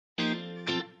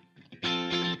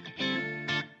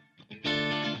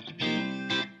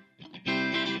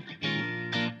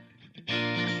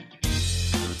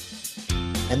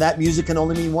And that music can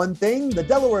only mean one thing. The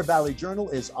Delaware Valley Journal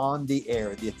is on the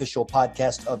air, the official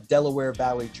podcast of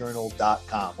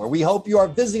DelawareValleyJournal.com, where we hope you are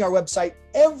visiting our website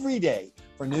every day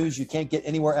for news you can't get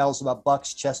anywhere else about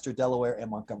Bucks, Chester, Delaware,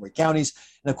 and Montgomery counties.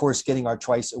 And of course, getting our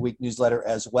twice a week newsletter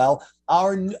as well.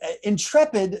 Our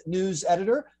intrepid news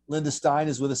editor, Linda Stein,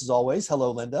 is with us as always.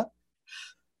 Hello, Linda.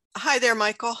 Hi there,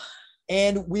 Michael.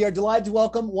 And we are delighted to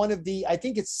welcome one of the, I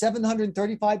think it's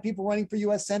 735 people running for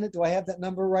U.S. Senate. Do I have that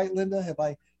number right, Linda? Have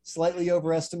I slightly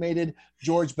overestimated?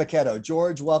 George Bacchetto.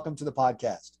 George, welcome to the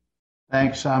podcast.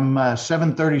 Thanks. I'm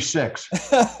 736.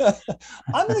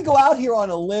 I'm going to go out here on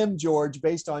a limb, George,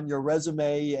 based on your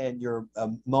resume and your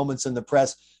moments in the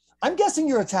press. I'm guessing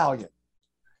you're Italian.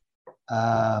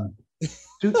 Tutti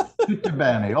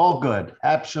bene, all good.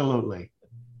 Absolutely.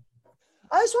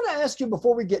 I just want to ask you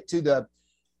before we get to the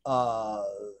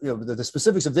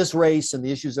specifics of this race and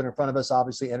the issues that are in front of us,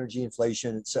 obviously energy,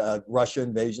 inflation, it's Russia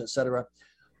invasion, et cetera.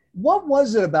 What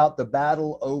was it about the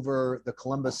battle over the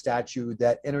Columbus statue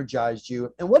that energized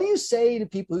you? And what do you say to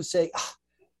people who say,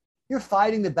 you're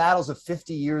fighting the battles of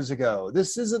 50 years ago?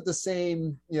 This isn't the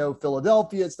same,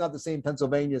 Philadelphia. It's not the same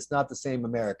Pennsylvania. It's not the same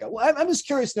America. Well, I'm just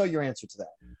curious to know your answer to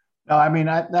that. No, I mean,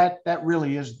 that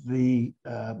really is the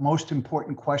most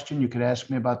important question you could ask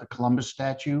me about the Columbus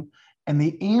statue. And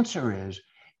the answer is,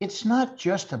 it's not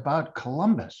just about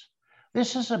Columbus.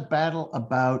 This is a battle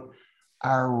about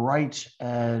our rights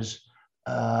as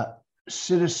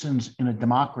citizens in a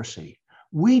democracy.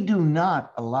 We do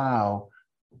not allow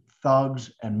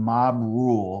thugs and mob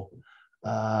rule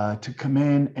to come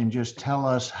in and just tell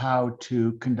us how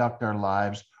to conduct our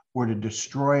lives or to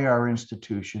destroy our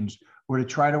institutions or to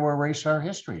try to erase our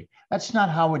history. That's not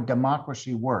how a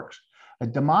democracy works. A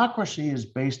democracy is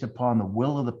based upon the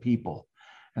will of the people.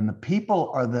 And the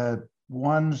people are the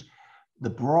ones, the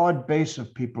broad base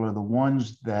of people are the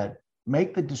ones that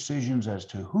make the decisions as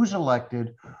to who's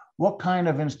elected, what kind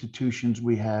of institutions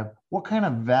we have, what kind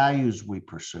of values we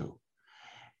pursue.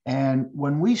 And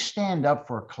when we stand up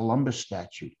for a Columbus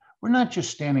statute, we're not just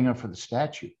standing up for the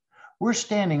statute. We're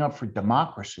standing up for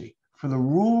democracy, for the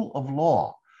rule of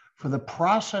law, for the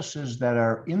processes that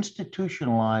are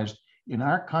institutionalized in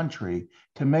our country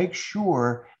to make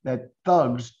sure that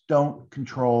thugs don't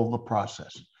control the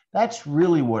process. That's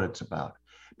really what it's about.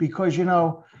 Because,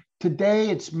 today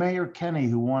it's Mayor Kenney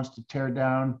who wants to tear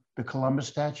down the Columbus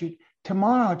statute.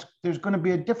 Tomorrow there's going to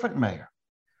be a different mayor.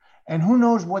 And who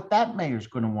knows what that mayor is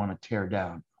going to want to tear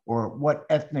down or what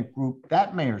ethnic group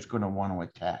that mayor is going to want to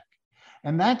attack.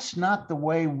 And that's not the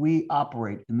way we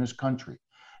operate in this country.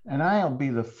 And I'll be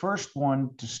the first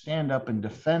one to stand up and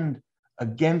defend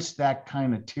against that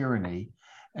kind of tyranny.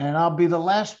 And I'll be the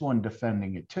last one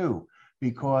defending it too,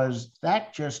 because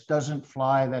that just doesn't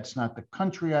fly. That's not the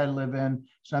country I live in.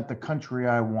 It's not the country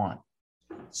I want.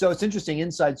 So it's interesting.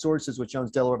 Inside Sources, which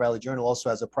owns Delaware Valley Journal, also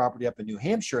has a property up in New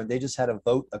Hampshire, and they just had a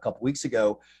vote a couple weeks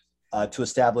ago to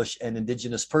establish an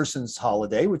Indigenous persons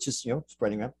holiday, which is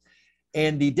spreading around.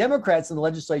 And the Democrats in the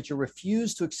legislature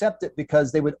refused to accept it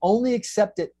because they would only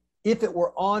accept it if it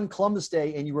were on Columbus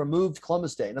Day and you removed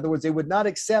Columbus Day. In other words, they would not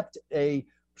accept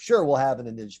sure, we'll have an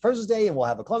Indigenous Persons Day and we'll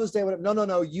have a Columbus Day. Whatever.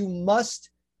 No. You must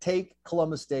take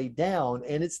Columbus Day down.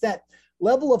 And it's that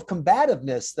level of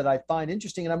combativeness that I find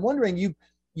interesting. And I'm wondering, you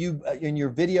in your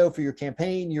video for your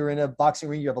campaign, you're in a boxing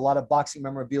ring. You have a lot of boxing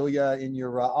memorabilia in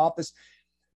your office.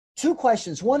 Two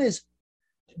questions. One is,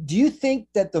 do you think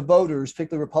that the voters,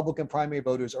 particularly Republican primary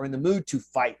voters, are in the mood to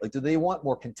fight? Like, do they want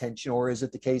more contention, or is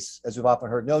it the case, as we've often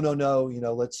heard, no,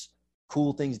 let's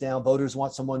cool things down. Voters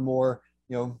want someone more,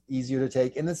 easier to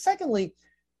take. And then secondly,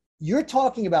 you're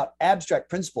talking about abstract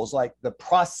principles like the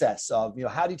process of,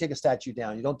 how do you take a statue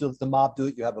down? You don't do it, the mob do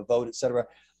it, you have a vote, et cetera.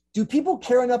 Do people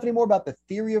care enough anymore about the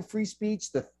theory of free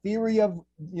speech, the theory of,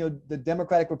 the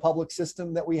democratic republic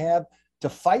system that we have to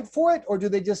fight for it? Or do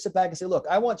they just sit back and say, look,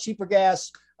 I want cheaper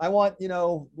gas. I want,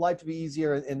 life to be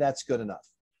easier, and that's good enough?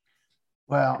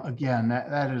 Well, again,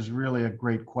 that is really a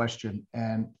great question.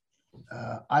 And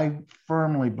I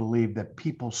firmly believe that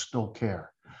people still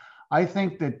care. I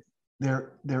think that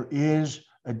there is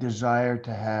a desire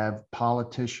to have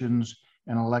politicians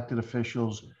and elected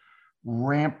officials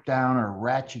ramp down or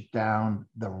ratchet down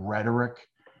the rhetoric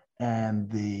and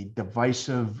the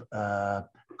divisive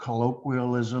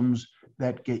colloquialisms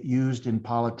that get used in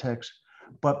politics,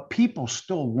 but people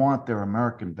still want their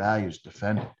American values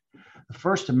defended. The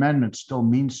First Amendment still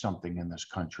means something in this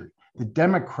country. The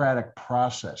democratic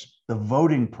process, the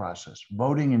voting process,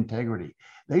 voting integrity,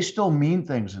 they still mean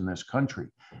things in this country.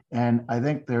 And I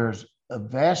think there's a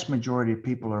vast majority of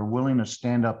people are willing to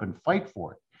stand up and fight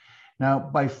for it. Now,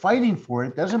 by fighting for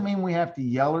it, doesn't mean we have to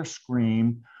yell or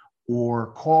scream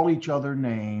or call each other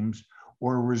names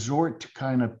or resort to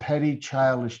kind of petty,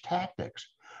 childish tactics.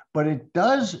 But it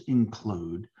does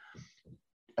include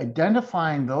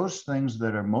identifying those things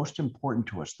that are most important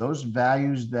to us, those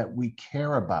values that we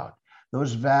care about,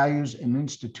 those values and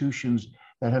institutions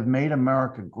that have made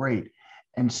America great,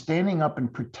 and standing up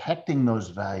and protecting those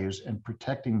values and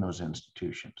protecting those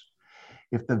institutions.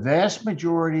 If the vast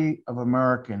majority of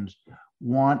Americans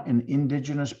want an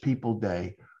Indigenous People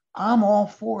Day, I'm all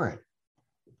for it.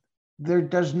 There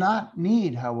does not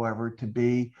need, however, to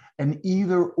be an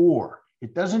either or.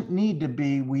 It doesn't need to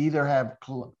be we either have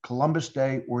Columbus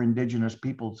Day or Indigenous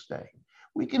Peoples Day.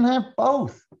 We can have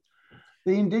both.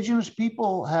 The Indigenous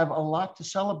people have a lot to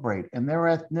celebrate, and their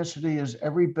ethnicity is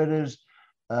every bit as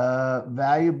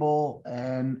valuable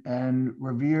and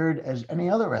revered as any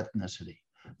other ethnicity.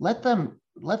 Let's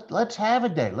have a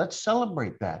day. Let's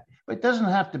celebrate that. But it doesn't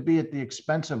have to be at the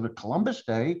expense of a Columbus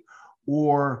Day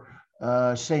or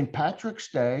St. Patrick's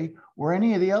Day or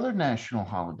any of the other national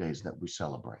holidays that we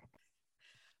celebrate.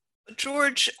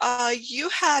 George, you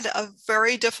had a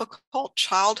very difficult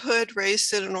childhood,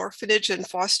 raised in an orphanage and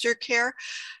foster care.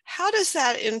 How does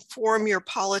that inform your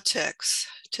politics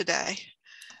today?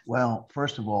 Well,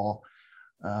 first of all,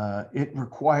 it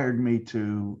required me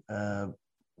to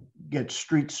get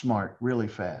street smart really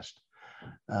fast.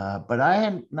 But I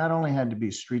had not only had to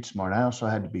be street smart, I also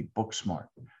had to be book smart,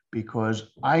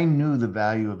 because I knew the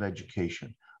value of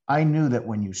education. I knew that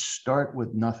when you start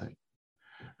with nothing,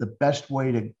 the best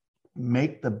way to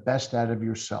make the best out of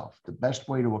yourself, the best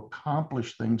way to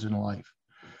accomplish things in life,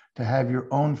 to have your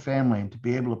own family and to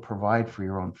be able to provide for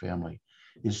your own family,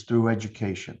 is through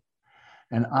education.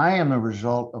 And I am the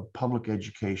result of public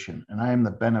education, and I am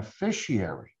the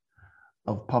beneficiary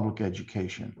of public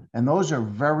education. And those are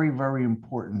very, very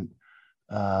important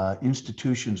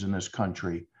institutions in this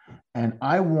country. And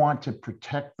I want to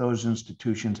protect those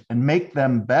institutions and make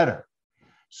them better,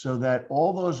 so that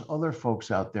all those other folks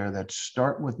out there that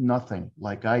start with nothing,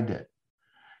 like I did,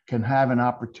 can have an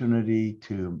opportunity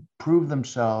to prove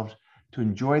themselves, to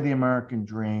enjoy the American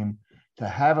dream, to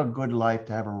have a good life,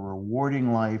 to have a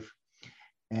rewarding life.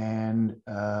 And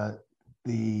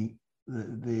the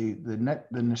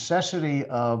necessity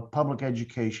of public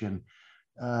education,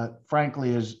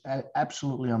 frankly, is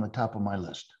absolutely on the top of my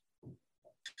list.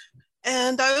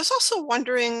 And I was also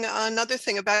wondering another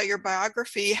thing about your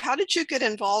biography. How did you get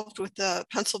involved with the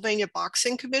Pennsylvania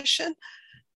Boxing Commission?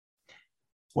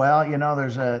 Well, you know,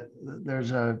 there's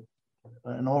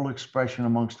an old expression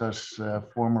amongst us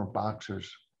former boxers,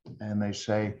 and they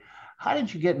say, "How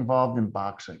did you get involved in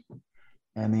boxing?"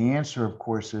 And the answer, of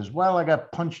course, is, "Well, I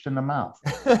got punched in the mouth."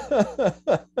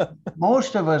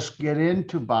 Most of us get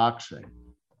into boxing,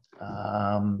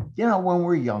 you know, when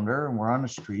we're younger and we're on the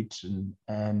streets,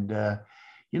 and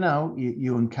you know,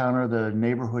 you encounter the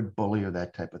neighborhood bully or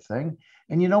that type of thing,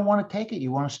 and you don't want to take it.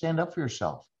 You want to stand up for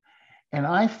yourself. And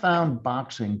I found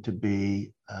boxing to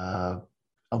be a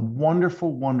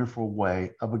wonderful, wonderful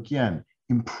way of, again,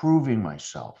 improving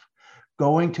myself,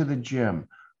 going to the gym,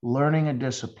 learning a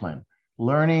discipline,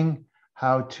 learning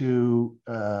how to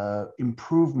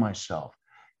improve myself,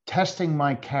 testing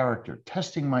my character,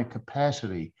 testing my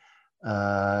capacity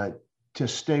to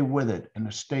stay with it and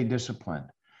to stay disciplined.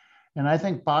 And I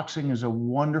think boxing is a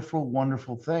wonderful,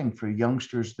 wonderful thing for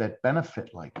youngsters that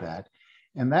benefit like that.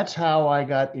 And that's how I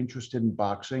got interested in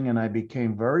boxing. And I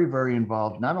became very, very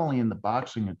involved, not only in the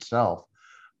boxing itself,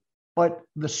 but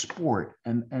the sport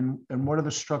and what are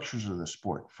the structures of the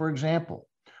sport. For example,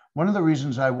 one of the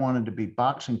reasons I wanted to be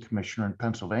boxing commissioner in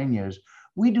Pennsylvania is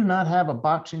we do not have a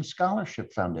boxing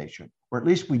scholarship foundation, or at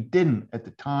least we didn't at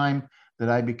the time that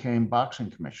I became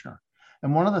boxing commissioner.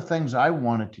 And one of the things I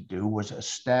wanted to do was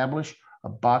establish a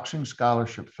boxing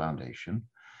scholarship foundation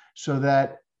so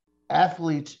that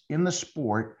athletes in the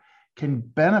sport can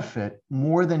benefit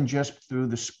more than just through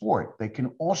the sport. They can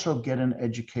also get an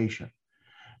education.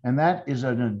 And that is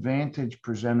an advantage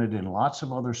presented in lots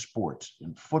of other sports,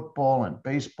 in football and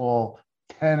baseball,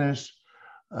 tennis.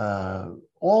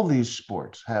 All these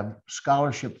sports have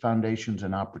scholarship foundations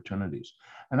and opportunities.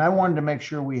 And I wanted to make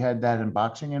sure we had that in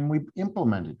boxing, and we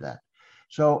implemented that.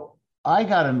 So I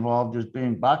got involved as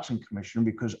being boxing commissioner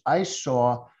because I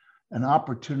saw an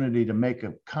opportunity to make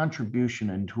a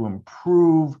contribution and to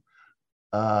improve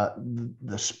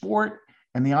the sport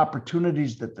and the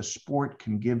opportunities that the sport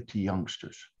can give to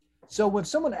youngsters. So when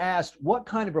someone asked, what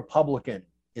kind of Republican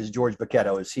is George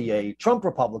Bocchetto? Is he a Trump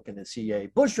Republican? Is he a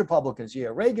Bush Republican? Is he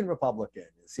a Reagan Republican?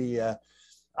 Is he a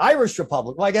Irish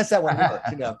Republican? Well, I guess that won't work,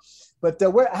 you know. But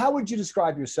how would you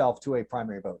describe yourself to a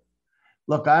primary voter?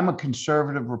 Look, I'm a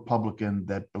conservative Republican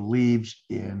that believes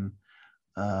in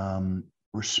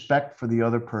respect for the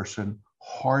other person,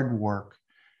 hard work,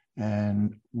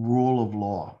 and rule of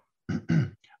law.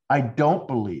 I don't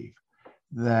believe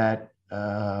that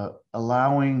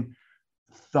allowing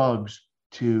thugs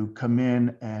to come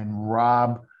in and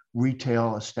rob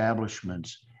retail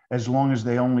establishments, as long as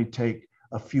they only take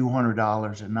a few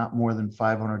 $100s and not more than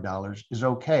 $500, is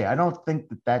okay. I don't think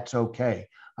that that's okay.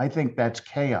 I think that's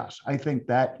chaos. I think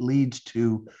that leads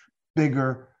to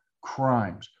bigger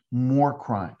crimes, more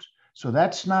crimes. So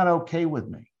that's not okay with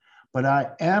me. But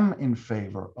I am in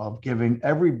favor of giving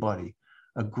everybody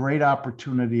a great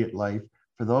opportunity at life.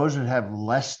 For those that have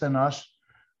less than us,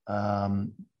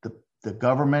 the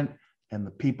government and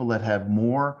the people that have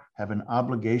more have an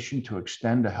obligation to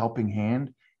extend a helping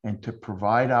hand and to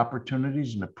provide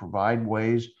opportunities and to provide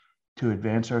ways to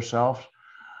advance ourselves.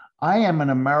 I am an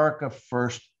America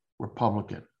First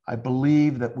Republican. I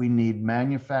believe that we need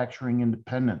manufacturing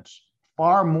independence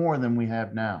far more than we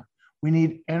have now. We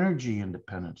need energy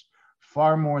independence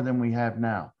far more than we have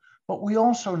now. But we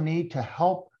also need to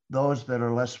help those that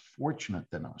are less fortunate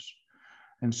than us.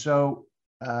 And so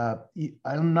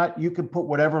you can put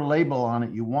whatever label on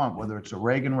it you want, whether it's a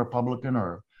Reagan Republican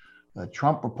or a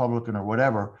Trump Republican or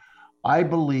whatever. I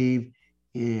believe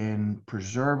in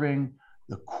preserving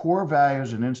the core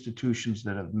values and institutions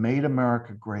that have made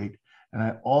America great. And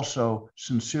I also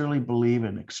sincerely believe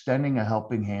in extending a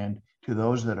helping hand to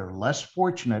those that are less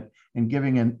fortunate and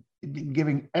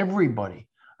giving everybody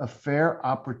a fair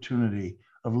opportunity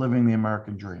of living the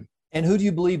American dream. And who do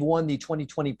you believe won the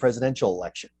 2020 presidential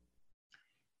election?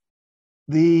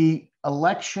 The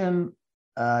election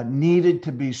needed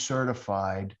to be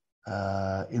certified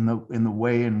in the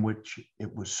way in which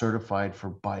it was certified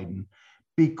for Biden,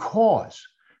 because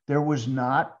there was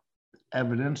not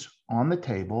evidence on the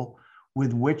table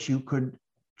with which you could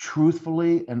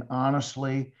truthfully and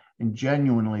honestly and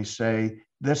genuinely say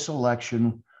this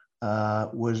election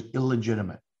was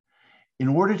illegitimate. In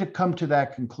order to come to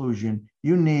that conclusion,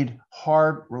 you need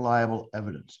hard, reliable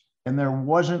evidence. And there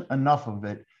wasn't enough of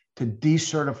it to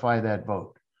decertify that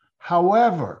vote.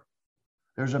 However,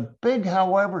 there's a big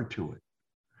however to it.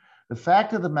 The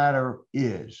fact of the matter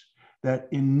is that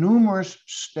in numerous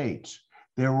states,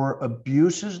 there were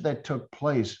abuses that took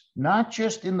place, not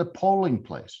just in the polling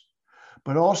place,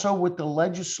 but also with the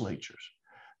legislatures,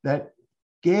 that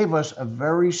gave us a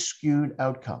very skewed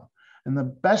outcome. And the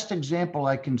best example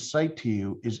I can cite to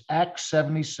you is Act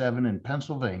 77 in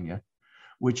Pennsylvania,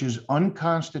 which is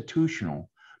unconstitutional,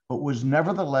 but was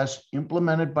nevertheless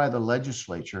implemented by the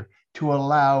legislature to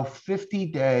allow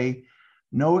 50-day,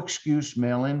 no excuse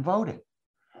mail-in voting.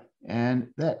 And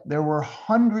that there were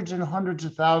hundreds and hundreds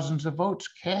of thousands of votes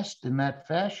cast in that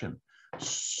fashion,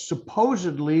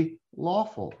 supposedly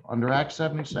lawful under Act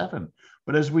 77.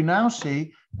 But as we now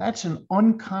see, that's an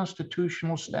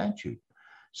unconstitutional statute.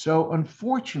 So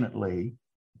unfortunately,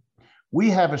 we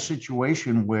have a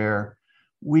situation where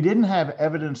we didn't have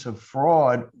evidence of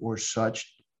fraud or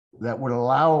such that would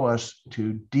allow us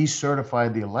to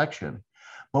decertify the election.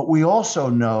 But we also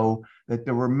know that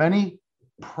there were many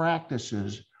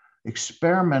practices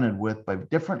experimented with by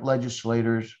different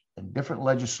legislators and different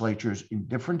legislatures in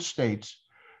different states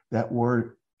that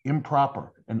were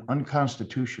improper and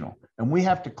unconstitutional. And we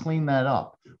have to clean that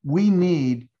up. We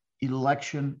need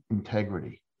election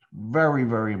integrity. Very,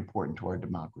 very important to our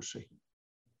democracy.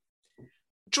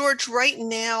 George, right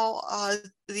now,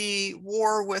 the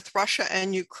war with Russia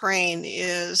and Ukraine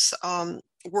is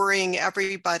worrying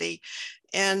everybody.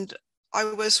 And I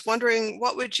was wondering,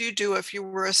 what would you do if you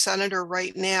were a senator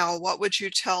right now? What would you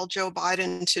tell Joe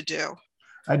Biden to do?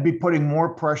 I'd be putting more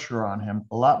pressure on him,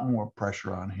 a lot more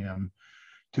pressure on him,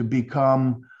 to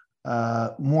become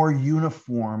more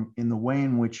uniform in the way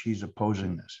in which he's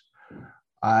opposing this.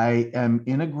 I am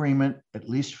in agreement, at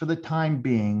least for the time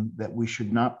being, that we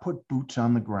should not put boots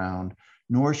on the ground,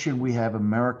 nor should we have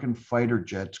American fighter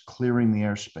jets clearing the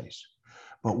airspace.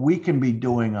 But we can be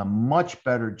doing a much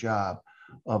better job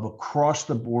of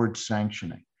across-the-board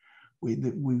sanctioning.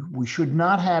 We should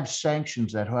not have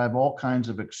sanctions that have all kinds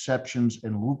of exceptions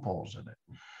and loopholes in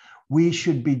it. We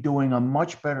should be doing a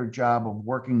much better job of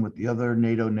working with the other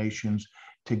NATO nations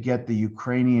to get the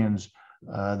Ukrainians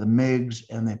the MiGs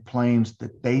and the planes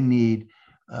that they need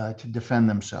to defend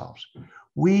themselves.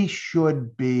 We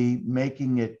should be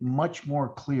making it much more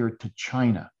clear to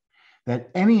China that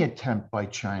any attempt by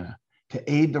China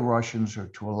to aid the Russians or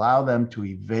to allow them to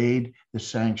evade the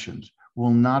sanctions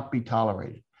will not be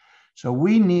tolerated. So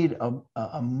we need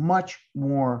a much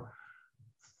more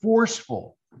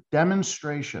forceful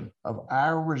demonstration of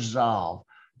our resolve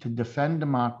to defend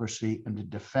democracy and to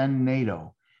defend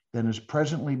NATO than is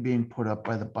presently being put up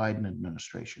by the Biden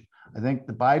administration. I think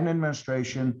the Biden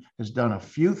administration has done a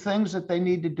few things that they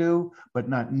need to do, but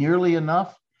not nearly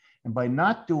enough. And by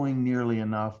not doing nearly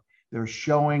enough, they're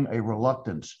showing a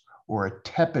reluctance or a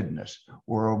tepidness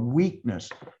or a weakness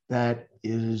that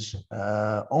is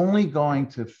only going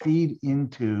to feed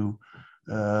into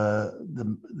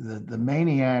the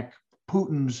maniac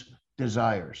Putin's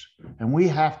desires. And we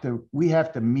have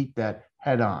to meet that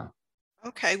head on.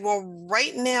 Okay, well,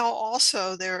 right now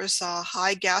also there's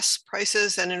high gas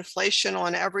prices and inflation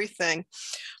on everything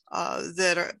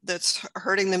that's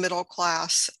hurting the middle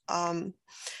class.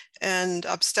 And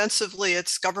ostensibly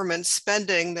it's government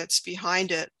spending that's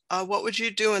behind it. What would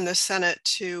you do in the Senate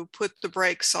to put the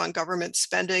brakes on government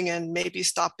spending and maybe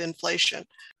stop inflation?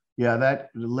 Yeah,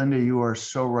 Linda, you are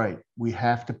so right. We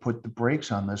have to put the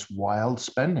brakes on this wild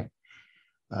spending.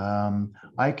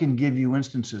 I can give you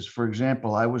instances. For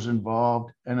example, I was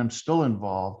involved, and I'm still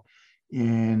involved,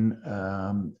 in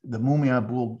the Mumia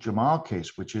Abu-Jamal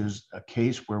case, which is a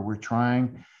case where we're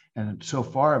trying, and so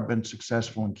far have been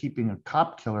successful in keeping a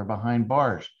cop killer behind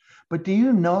bars. But do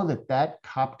you know that that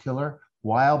cop killer,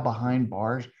 while behind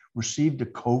bars, received a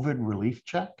COVID relief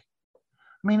check?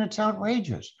 I mean, it's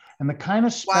outrageous. And the kind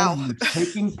of spending that's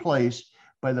taking place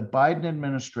by the Biden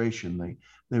administration,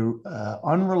 the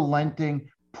unrelenting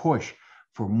push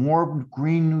for more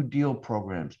Green New Deal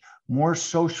programs, more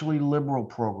socially liberal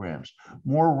programs,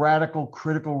 more radical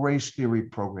critical race theory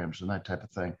programs, and that type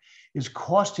of thing, is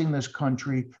costing this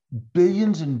country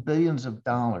billions and billions of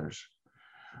dollars,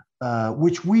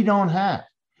 which we don't have.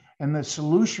 And the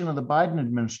solution of the Biden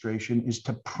administration is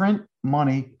to print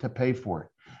money to pay for it.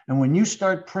 And when you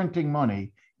start printing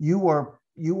money, you are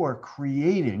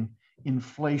creating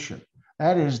inflation.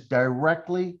 That is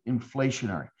directly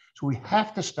inflationary. So we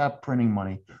have to stop printing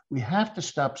money. We have to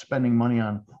stop spending money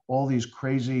on all these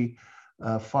crazy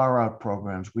far out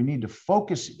programs. We need to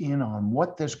focus in on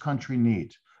what this country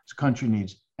needs. This country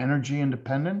needs energy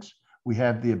independence. We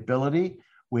have the ability.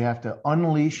 We have to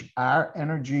unleash our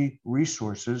energy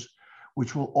resources,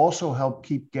 which will also help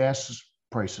keep gas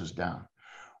prices down.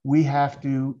 We have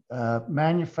to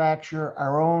manufacture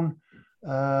our own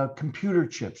computer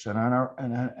chips and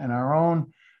our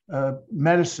own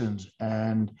medicines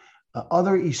and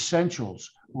other essentials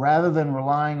rather than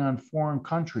relying on foreign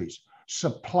countries.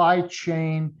 Supply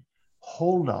chain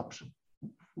holdups,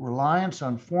 reliance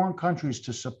on foreign countries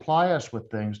to supply us with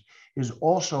things is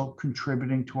also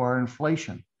contributing to our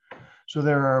inflation. So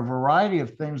there are a variety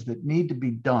of things that need to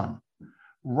be done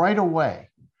right away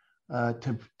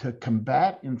to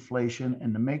combat inflation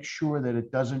and to make sure that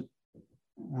it doesn't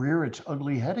rear its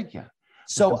ugly head again.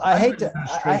 So I hate to.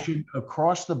 Administration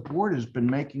across the board has been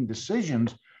making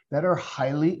decisions that are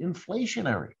highly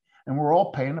inflationary, and we're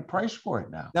all paying the price for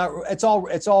it now. Now it's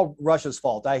all Russia's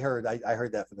fault. I heard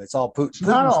that from it. It's all Putin. It's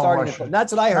not all starting Russia. it.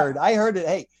 That's what I heard. I heard it.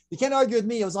 Hey, you can't argue with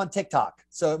me. It was on TikTok,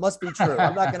 so it must be true.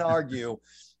 I'm not going to argue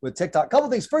with TikTok. A couple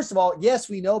of things. First of all, yes,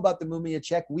 we know about the Mumia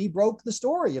check. We broke the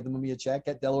story of the Mumia check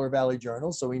at Delaware Valley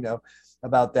Journal, so we know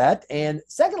about that. And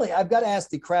secondly, I've got to ask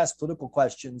the crass political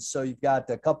questions. So you've got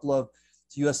a couple of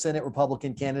U.S. Senate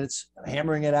Republican candidates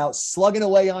hammering it out, slugging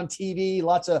away on TV,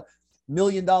 lots of $1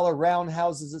 million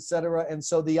roundhouses, et cetera. And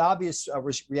so the obvious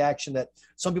reaction that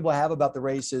some people have about the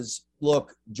race is,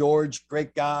 look, George,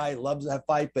 great guy, loves to have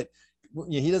fight, but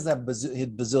he doesn't have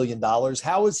bazillion dollars.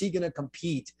 How is he going to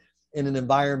compete in an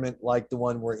environment like the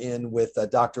one we're in with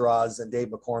Dr. Oz and Dave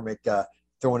McCormick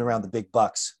throwing around the big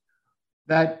bucks?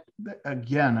 That,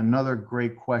 again, another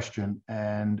great question.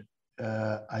 And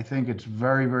I think it's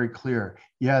very, very clear.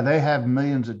 Yeah, they have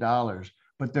millions of dollars,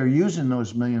 but they're using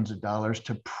those millions of dollars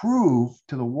to prove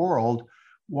to the world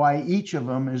why each of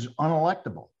them is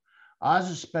unelectable. Oz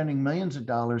is spending millions of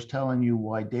dollars telling you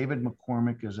why David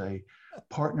McCormick is a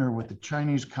partner with the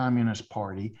Chinese Communist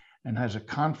Party and has a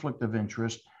conflict of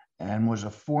interest and was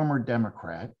a former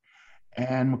Democrat.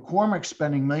 And McCormick's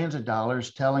spending millions of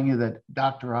dollars telling you that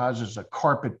Dr. Oz is a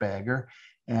carpetbagger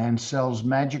and sells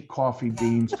magic coffee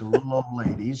beans to little old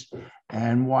ladies,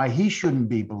 and why he shouldn't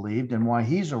be believed and why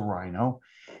he's a rhino.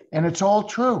 And it's all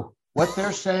true. What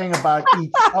they're saying about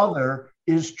each other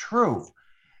is true.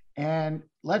 And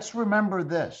let's remember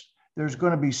this. There's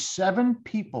going to be 7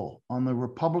 people on the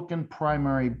Republican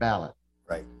primary ballot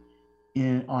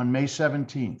on May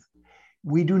 17th.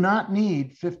 We do not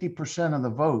need 50% of the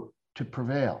vote to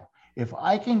prevail. If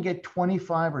I can get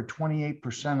 25 or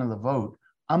 28% of the vote,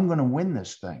 I'm going to win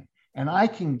this thing, and I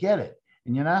can get it.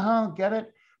 And you know how I'll get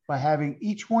it? By having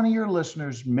each one of your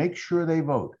listeners make sure they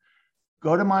vote.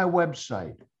 Go to my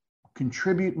website,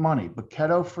 contribute money,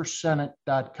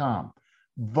 BocchettoForSenate.com.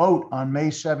 Vote on May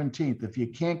 17th. If you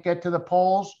can't get to the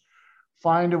polls,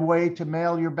 find a way to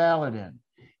mail your ballot in.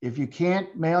 If you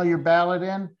can't mail your ballot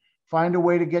in, find a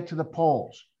way to get to the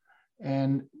polls.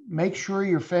 And make sure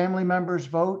your family members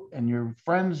vote and your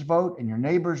friends vote and your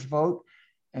neighbors vote,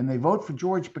 and they vote for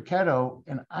George Paquetto,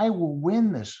 and I will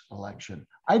win this election.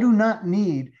 I do not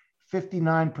need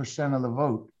 59% of the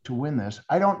vote to win this.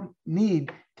 I don't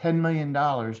need $10 million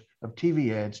of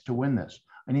TV ads to win this.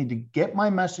 I need to get my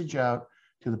message out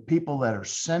to the people that are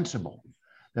sensible,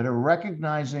 that are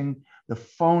recognizing the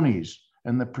phonies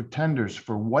and the pretenders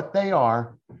for what they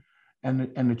are,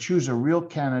 and to choose a real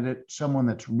candidate, someone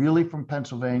that's really from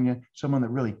Pennsylvania, someone that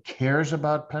really cares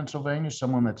about Pennsylvania,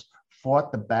 someone that's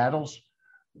fought the battles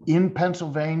in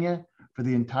Pennsylvania for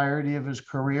the entirety of his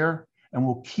career and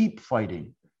will keep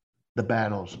fighting the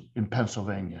battles in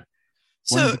Pennsylvania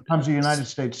when he becomes a United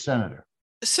States Senator.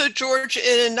 So, George,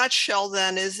 in a nutshell,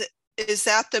 then, is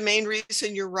that the main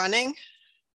reason you're running?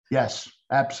 Yes,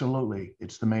 absolutely.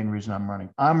 It's the main reason I'm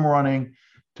running. I'm running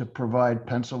to provide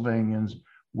Pennsylvanians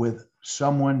with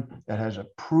someone that has a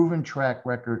proven track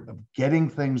record of getting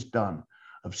things done,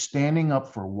 of standing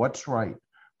up for what's right,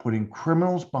 putting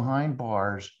criminals behind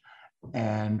bars,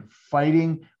 and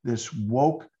fighting this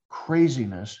woke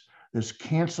craziness, this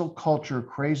cancel culture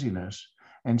craziness,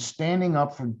 and standing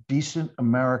up for decent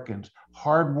Americans,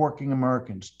 hardworking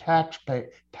Americans,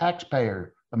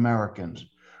 taxpayer Americans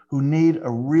who need a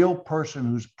real person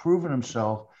who's proven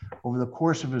himself over the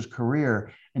course of his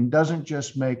career and doesn't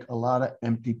just make a lot of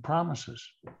empty promises.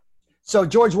 So,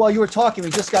 George, while you were talking, we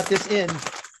just got this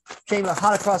came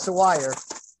hot across the wire.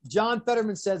 John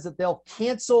Fetterman says that they'll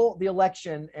cancel the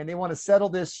election and they want to settle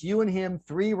this, you and him,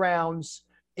 3 rounds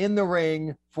in the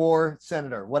ring for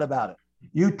senator. What about it?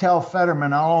 You tell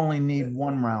Fetterman I'll only need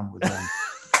 1 round with him.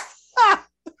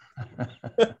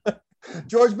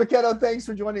 George Paquetto, thanks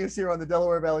for joining us here on the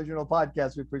Delaware Valley Journal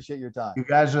podcast. We appreciate your time. You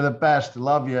guys are the best.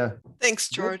 Love you. Thanks,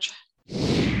 George.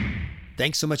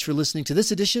 Thanks so much for listening to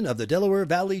this edition of the Delaware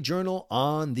Valley Journal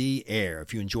on the Air.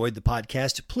 If you enjoyed the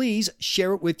podcast, please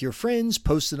share it with your friends,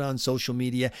 post it on social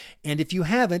media, and if you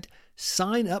haven't,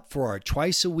 sign up for our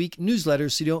twice-a-week newsletter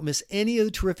so you don't miss any of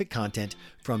the terrific content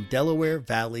from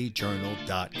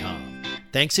DelawareValleyJournal.com.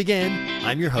 Thanks again.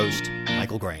 I'm your host,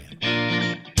 Michael Graham.